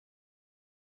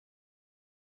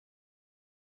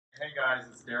Hey guys,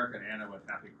 it's Derek and Anna with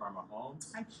Happy Karma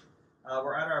Homes. Hi.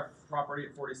 We're at our property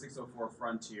at 4604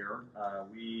 Frontier.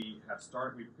 We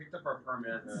picked up our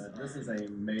permit. This is a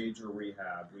major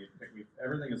rehab.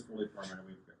 Everything is fully permanent.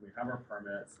 We have our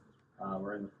permits.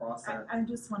 We're in the process. I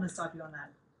just want to stop you on that.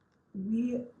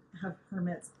 We have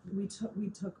permits. We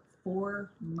took 4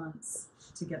 months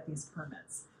to get these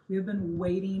permits. We have been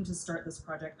waiting to start this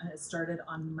project, and it started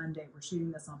on Monday. We're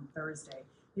shooting this on Thursday.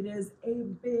 It is a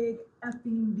big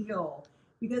effing deal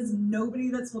because nobody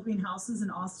that's flipping houses in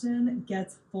Austin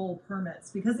gets full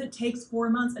permits because it takes 4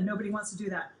 months and nobody wants to do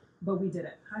that. But we did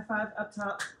it. High five up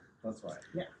top. That's right.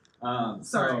 Yeah.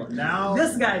 So now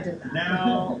this guy did that.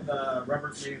 Now the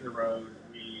rubber's meeting the road.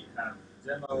 We have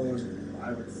demoed.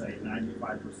 I would say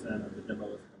 95% of the demo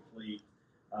is complete.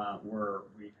 We're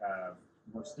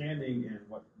standing in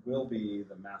what will be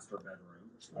the master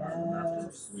bedroom, the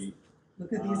master suite.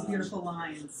 Look at these beautiful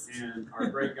lines. And our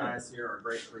great guys here, our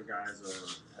great crew guys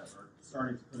are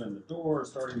starting to put in the doors,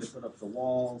 starting to put up the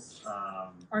walls.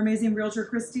 Our amazing realtor,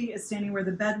 Kristie, is standing where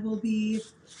the bed will be.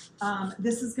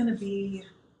 This is going to be,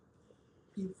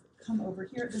 if you come over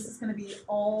here, this is going to be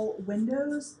all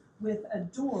windows with a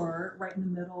door right in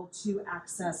the middle to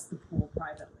access the pool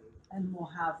privately. And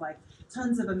we'll have like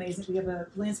tons of amazing, we have a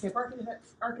landscape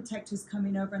architect who's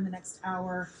coming over in the next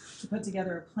hour to put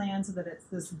together a plan so that it's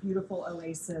this beautiful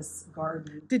oasis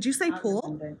garden. Did you say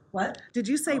pool? What? Did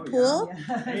you say pool?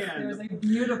 Yeah. Yes, there's a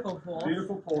beautiful pool.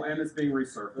 Beautiful pool, and it's being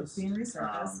resurfaced. It's being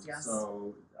resurfaced, yes.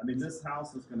 So, I mean, this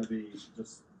house is going to be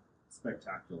just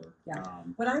spectacular. Yeah.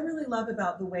 What I really love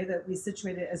about the way that we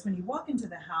situate it is when you walk into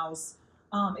the house,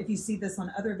 if you see this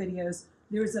on other videos,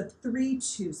 there's a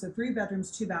 3-2, so 3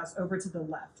 bedrooms, 2 baths over to the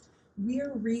left. We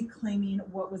are reclaiming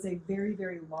what was a very,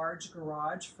 very large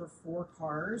garage for 4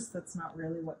 cars. That's not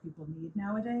really what people need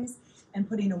nowadays, and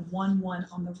putting a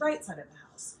 1-1 on the right side of the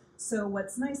house. So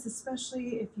what's nice,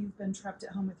 especially if you've been trapped at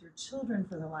home with your children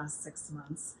for the last 6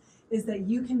 months, is that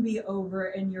you can be over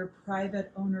in your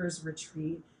private owner's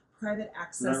retreat, private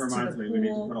access to the pool. That reminds me, we need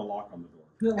to put a lock on the door.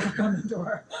 The lock on the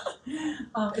door.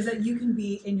 Is that you can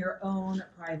be in your own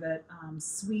private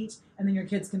suite, and then your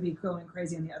kids can be going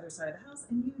crazy on the other side of the house,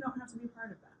 and you don't have to be part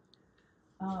of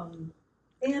that.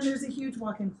 And there's a huge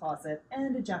walk-in closet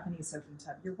and a Japanese soaking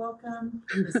tub. You're welcome.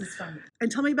 This is fun.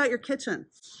 And tell me about your kitchen.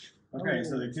 Okay,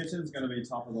 so the kitchen's going to be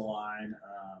top of the line.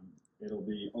 It'll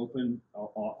be open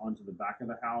onto the back of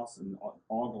the house, and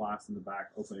all glass in the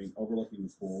back, overlooking the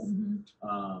pool.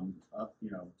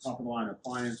 Top of the line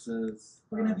appliances.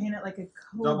 We're gonna paint it like a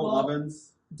cobalt. Double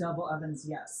ovens. Double ovens,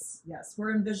 yes. We're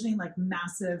envisioning like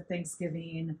massive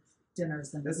Thanksgiving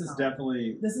dinners. This is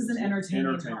definitely. This is an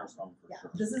entertainer's home.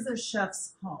 Sure. This is a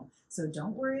chef's home. So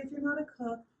don't worry if you're not a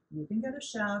cook. You can get a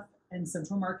chef, and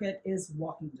Central Market is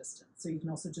walking distance, so you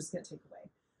can also just get takeaway.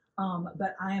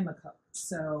 But I am a cook,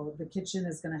 so the kitchen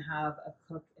is going to have a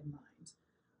cook in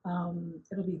mind.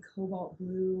 It'll be cobalt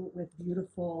blue with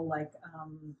beautiful, like,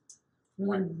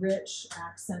 really rich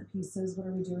accent pieces. What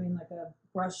are we doing? Like a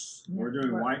brush? We're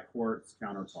doing white quartz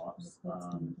countertops,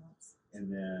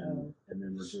 and then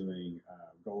we're doing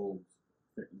gold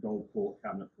pool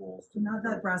cabinet pools. Not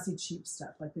that brassy cheap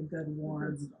stuff, like the good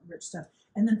warm rich stuff.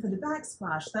 And then for the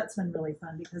backsplash, that's been really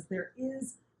fun because there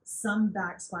is some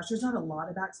backsplash. There's not a lot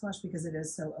of backsplash because it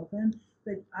is so open,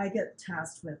 but I get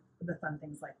tasked with the fun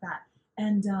things like that.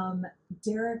 And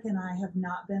Derek and I have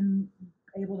not been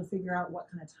able to figure out what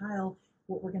kind of tile,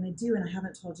 what we're going to do, and I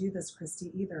haven't told you this,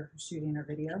 Kristie, either, who's shooting our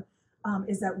video,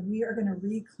 is that we are going to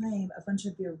reclaim a bunch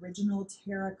of the original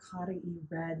terracotta-y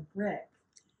red brick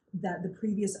that the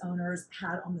previous owners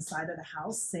had on the side of the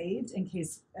house saved in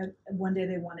case one day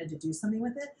they wanted to do something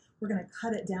with it. We're going to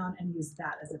cut it down and use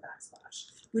that as a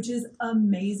backsplash, which is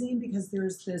amazing because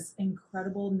there's this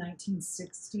incredible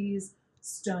 1960s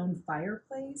stone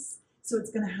fireplace. So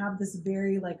it's going to have this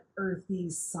very like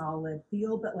earthy, solid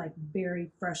feel, but like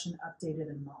very fresh and updated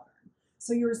and modern.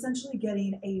 So you're essentially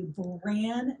getting a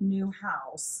brand new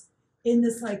house in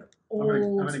this like old.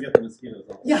 I'm going to get the mosquitoes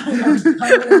off. Yeah, I'm going to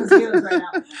get the mosquitoes right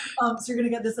now. So you're going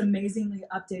to get this amazingly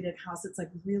updated house. It's like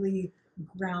really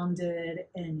grounded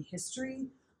in history.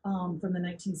 From the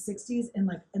 1960s in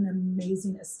like an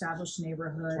amazing established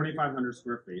neighborhood. 2,500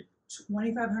 square feet.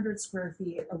 2,500 square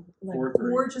feet. A like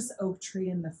gorgeous oak tree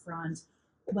in the front,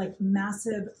 like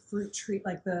massive fruit tree.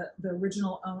 Like the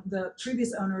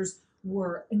previous owners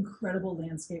were incredible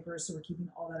landscapers, so we're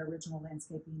keeping all that original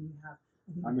landscaping. You have.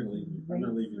 I'm going to leave you. I'm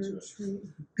going to leave you to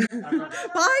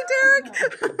it. Bye, Derek.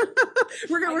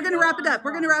 We're going to wrap it up.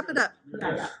 We're going to wrap it up.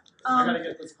 Yeah. I got to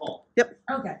get this call. Yep.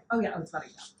 Okay. Oh yeah. Oh, it's about to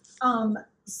go.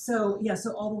 So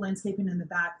all the landscaping in the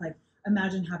back, like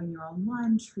imagine having your own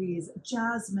lime trees,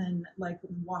 jasmine like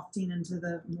wafting into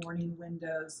the morning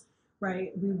windows,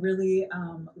 right? We really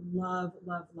love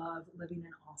living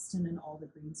in Austin and all the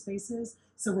green spaces.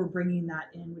 So we're bringing that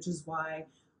in, which is why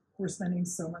we're spending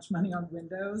so much money on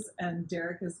windows. And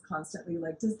Derek is constantly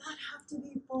like, does that have to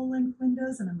be full length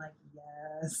windows? And I'm like,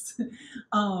 yes.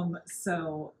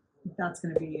 So that's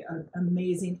going to be an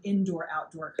amazing indoor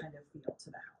outdoor kind of feel to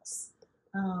the house.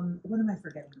 What am I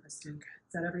forgetting, Kristie?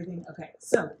 Is that everything? Okay,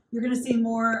 so you're going to see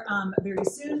more very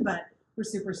soon, but we're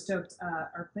super stoked.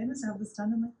 Our plan is to have this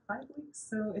done in like 5 weeks,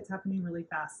 so it's happening really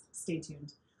fast. Stay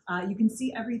tuned. You can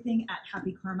see everything at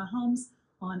Happy Karma Homes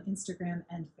on Instagram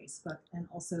and Facebook, and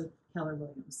also Keller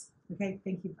Williams. Okay,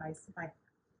 thank you guys. Bye.